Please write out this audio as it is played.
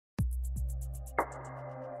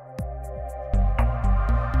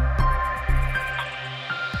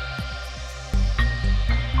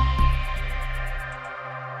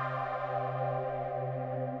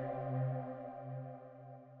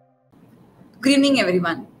Good evening,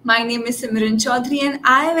 everyone. My name is Simran Chaudhary, and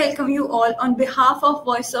I welcome you all on behalf of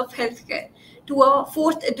Voice of Healthcare to our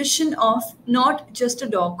fourth edition of Not Just a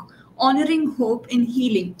Dog, honoring hope in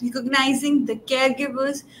healing, recognizing the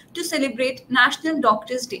caregivers to celebrate National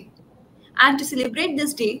Doctors' Day. And to celebrate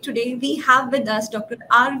this day, today we have with us Dr.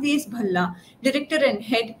 RVS Bhalla, Director and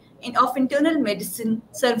Head of Internal Medicine,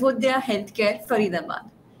 Sarvodaya Healthcare, Faridabad.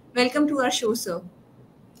 Welcome to our show, sir.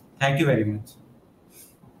 Thank you very much.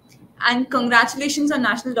 And congratulations on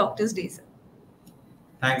National Doctors' Day, sir.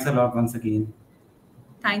 Thanks a lot once again.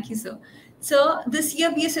 Thank you, sir. So this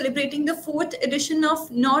year we are celebrating the fourth edition of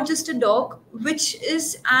Not Just a Dog, which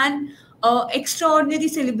is an extraordinary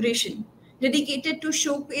celebration dedicated to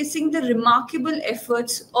showcasing the remarkable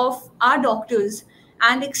efforts of our doctors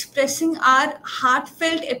and expressing our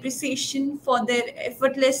heartfelt appreciation for their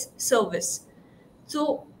effortless service.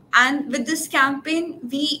 So, and with this campaign,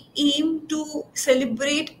 we aim to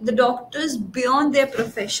celebrate the doctors beyond their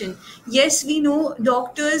profession. Yes, we know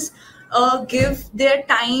doctors give their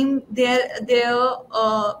time, their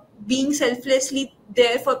being selflessly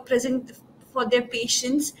there for present for their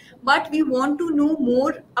patients, but we want to know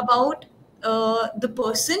more about the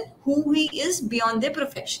person who he is beyond their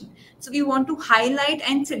profession. So we want to highlight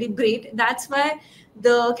and celebrate. That's why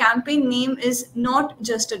the campaign name is Not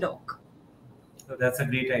Just a Dog. So that's a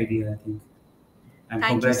great idea, I think. And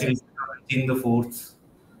Thank you, sir. congratulations on reaching the fourth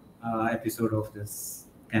episode of this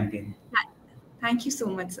campaign. Thank you so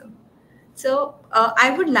much, sir. So,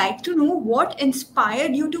 I would like to know what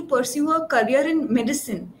inspired you to pursue a career in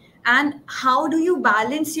medicine and how do you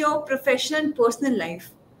balance your professional and personal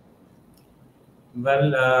life?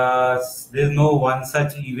 Well, there's no one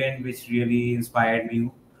such event which really inspired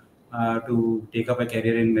me to take up a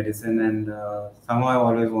career in medicine, and somehow I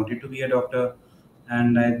always wanted to be a doctor.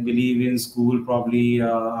 And I believe in school, probably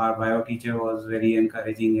our bio teacher was very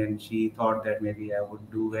encouraging, and she thought that maybe I would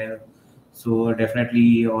do well. So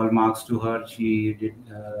definitely, all marks to her. She did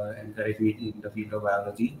encourage me in the field of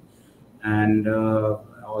biology, and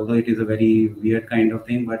although it is a very weird kind of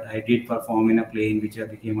thing, but I did perform in a play in which I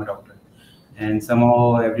became a doctor, and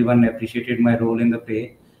somehow everyone appreciated my role in the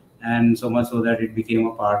play, and so much so that it became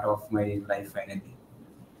a part of my life finally.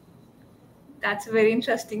 That's a very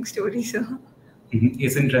interesting story, sir.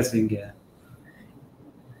 It's interesting, yeah.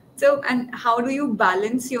 So, and how do you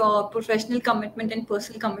balance your professional commitment and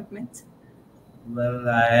personal commitments? Well,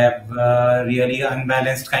 I have really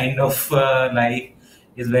unbalanced kind of life.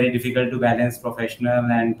 It's very difficult to balance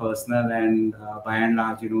professional and personal, and by and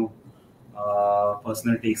large,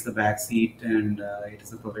 personal takes the back seat, and it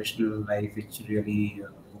is a professional life which really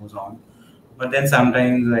goes on. But then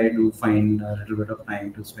sometimes I do find a little bit of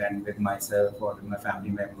time to spend with myself or with my family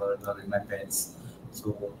members or with my pets.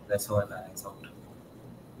 So that's how I balance out.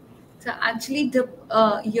 So actually, the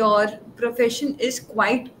your profession is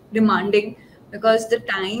quite demanding because the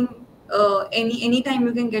time any time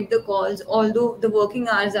you can get the calls. Although the working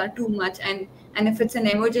hours are too much, and if it's an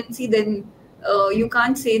emergency, then you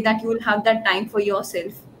can't say that you will have that time for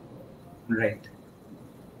yourself. Right.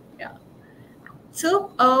 Yeah.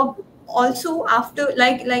 So also after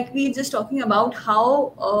like we just talking about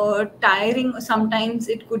how tiring sometimes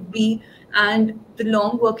it could be, and the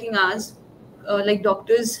long working hours, like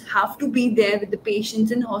doctors have to be there with the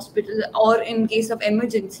patients in hospital or in case of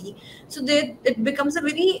emergency. So they, it becomes a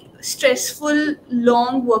very stressful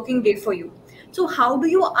long working day for you. So how do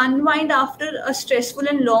you unwind after a stressful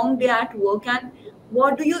and long day at work, and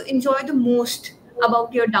what do you enjoy the most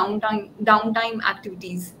about your downtime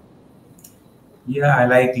activities? Yeah, I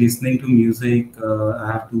like listening to music. I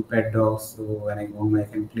have two pet dogs, so when I go home, I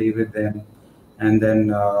can play with them. And then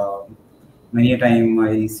many a time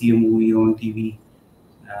I see a movie on TV,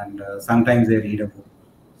 and sometimes I read a book.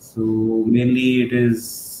 So mainly it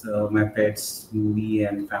is my pets, movie,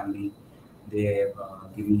 and family. They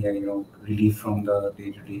give me a relief from the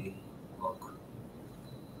day-to-day work.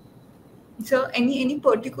 So, any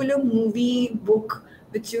particular movie, book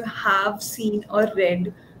which you have seen or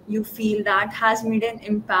read, you feel that has made an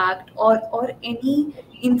impact, or any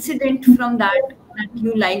incident from that that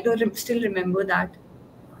you liked or still remember that?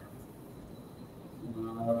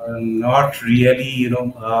 Not really,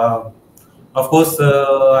 of course,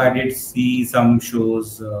 I did see some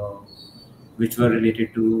shows which were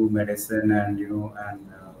related to medicine, and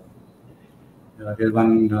there's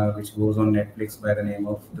one which goes on Netflix by the name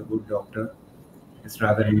of The Good Doctor. It's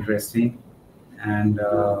rather interesting, and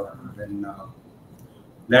then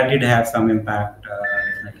that did have some impact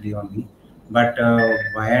definitely on me. But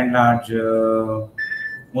by and large,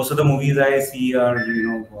 most of the movies I see are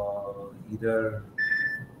either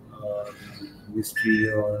uh, mystery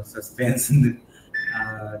or suspense.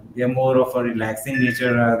 they are more of a relaxing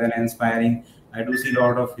nature rather than inspiring. I do see a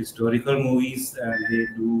lot of historical movies, and they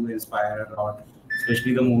do inspire a lot,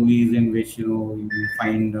 especially the movies in which you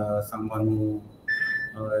find someone who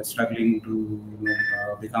is struggling to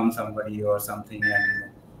become somebody or something,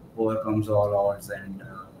 and overcomes all odds. And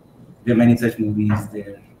there are many such movies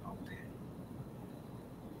there out there.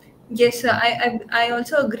 Yes, sir. I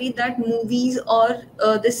also agree that movies or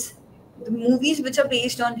the movies which are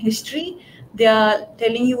based on history, they are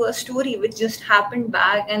telling you a story which just happened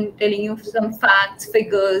back and telling you some facts,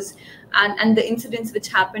 figures, and the incidents which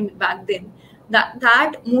happened back then.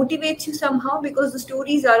 That motivates you somehow because the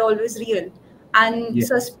stories are always real, and Yeah,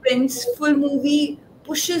 suspenseful movie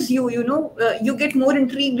pushes you. You get more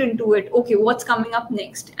intrigued into it. Okay, what's coming up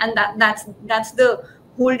next? And that's the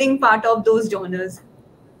holding part of those genres.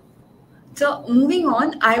 So, moving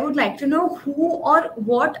on, I would like to know who or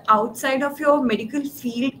what outside of your medical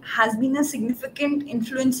field has been a significant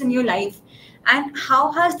influence in your life, and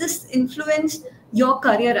how has this influenced your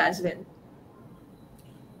career as well?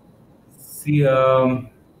 see, yeah,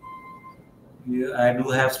 I do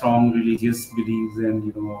have strong religious beliefs,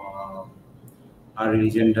 and our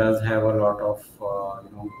religion does have a lot of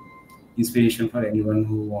inspiration for anyone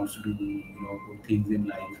who wants to do good things in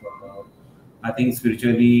life. I think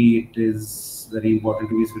spiritually it is very important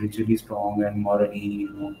to be spiritually strong and morally,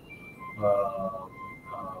 uh,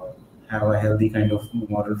 have a healthy kind of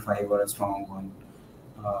moral fiber, a strong one,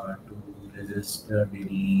 to resist the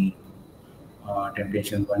daily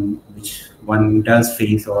temptations which one does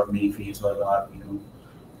face or may face, or are,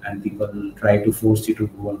 and people try to force you to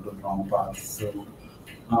go on the wrong path. So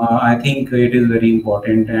I think it is very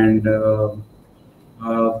important, and uh,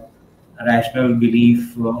 rational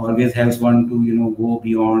belief always helps one to go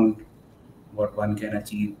beyond what one can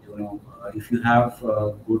achieve. If you have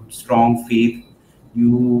good strong faith,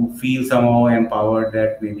 you feel somehow empowered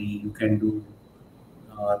that maybe you can do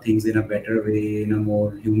things in a better way, in a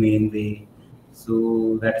more humane way.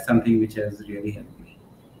 So that's something which has really helped me.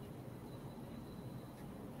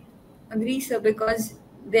 Agree, sir, because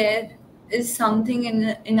there is something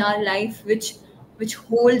in our life which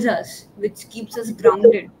holds us, which keeps us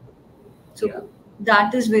grounded. Yeah, So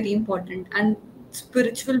that is very important. And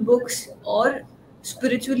spiritual books or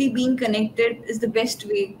spiritually being connected is the best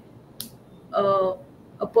way uh,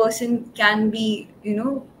 a person can be,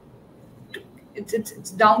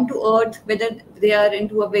 it's down to earth, whether they are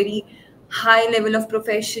into a very high level of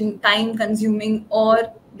profession, time consuming,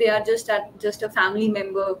 or they are just a family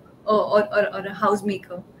member, or a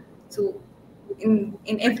housemaker. So in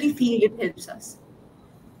every field it helps us.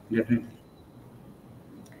 definitely.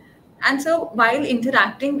 And so while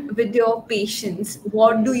interacting with your patients,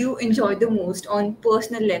 what do you enjoy the most on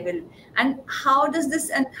personal level, and how does this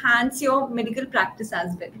enhance your medical practice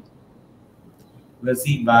as well? Well,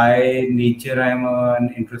 see, by nature, I'm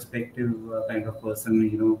an introspective kind of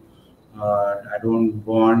person. I don't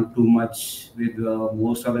bond too much with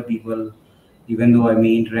most of the people, even though I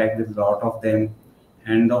may interact with a lot of them.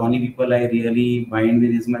 And the only people I really bind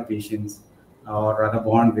with is my patients, or rather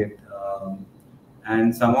bond with.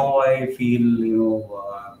 And somehow I feel,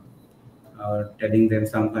 telling them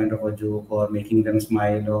some kind of a joke, or making them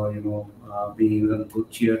smile, or being a good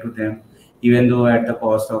cheer to them, even though at the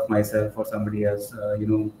cost of myself or somebody else,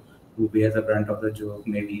 who bears the brunt of the joke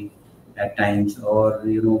maybe at times, or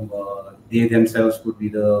they themselves could be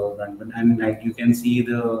the brunt. And like you can see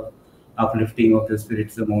the uplifting of the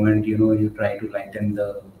spirits the moment you try to lighten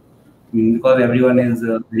the. I mean, because everyone is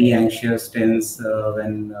very anxious, tense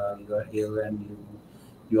when you are ill, and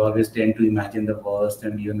you always tend to imagine the worst,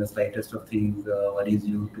 and even the slightest of things worries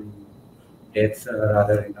you to death,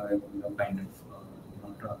 rather kind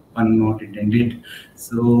of pun not intended.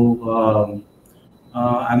 So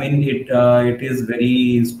I mean, it is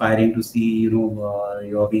very inspiring to see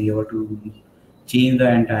you're being able to change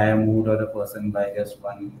the entire mood of the person by just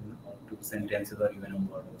one or two sentences, or even a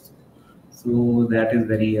word or so. So that is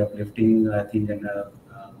very uplifting, I think, and a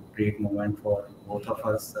great moment for both of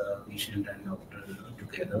us, patient and doctor,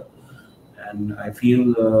 together. And I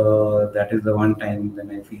feel that is the one time when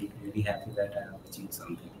I feel really happy that I have achieved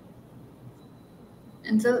something.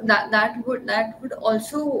 And so that would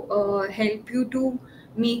also help you to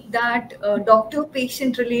make that doctor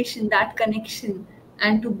patient relation, that connection,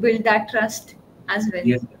 and to build that trust as well.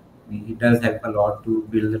 Yes, it does help a lot to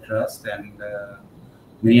build the trust, and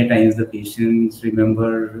many a times the patients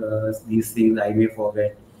remember these things I may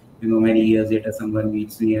forget. Many years later, someone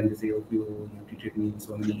meets me and they say, "Okay, oh, you treated me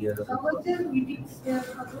so many years ago."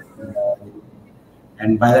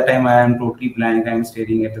 And by the time I am totally blank, I'm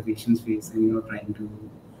staring at the patient's face and trying to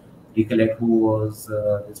recollect who was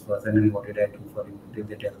this person and what did I do for him until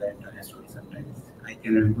they tell the entire story. Sometimes I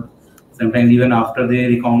can remember. Sometimes even after they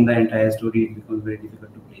recount the entire story, it becomes very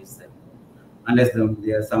difficult to place them. Unless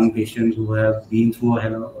there are some patients who have been through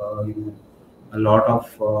a lot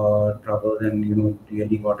of trouble and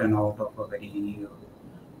really gotten out of a very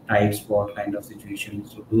tight spot kind of situation.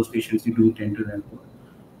 So those patients you do tend to remember,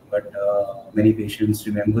 but many patients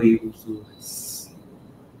remember you, so it's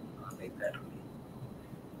like that only.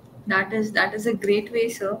 That is a great way,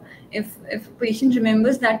 sir. If a patient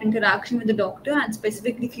remembers that interaction with the doctor and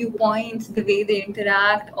specifically few points, the way they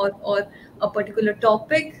interact, or a particular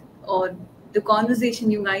topic, or the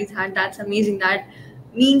conversation you guys had, that's amazing. That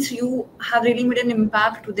means you have really made an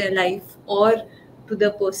impact to their life or to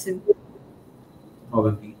the person.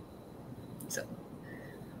 Probably. So,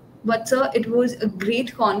 but sir, it was a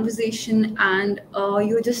great conversation, and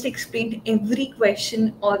you just explained every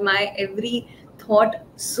question or my every thought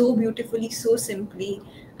so beautifully, so simply.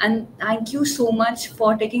 And thank you so much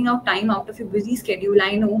for taking out time out of your busy schedule.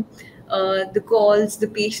 I know the calls, the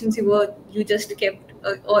patients you just kept,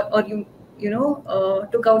 or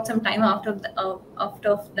took out some time out of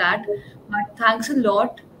that. But thanks a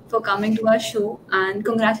lot for coming to our show, and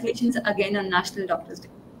congratulations again on National Doctors Day.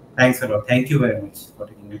 Thanks a lot. Thank you very much for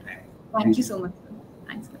taking the time. Thank Thank you you. so much.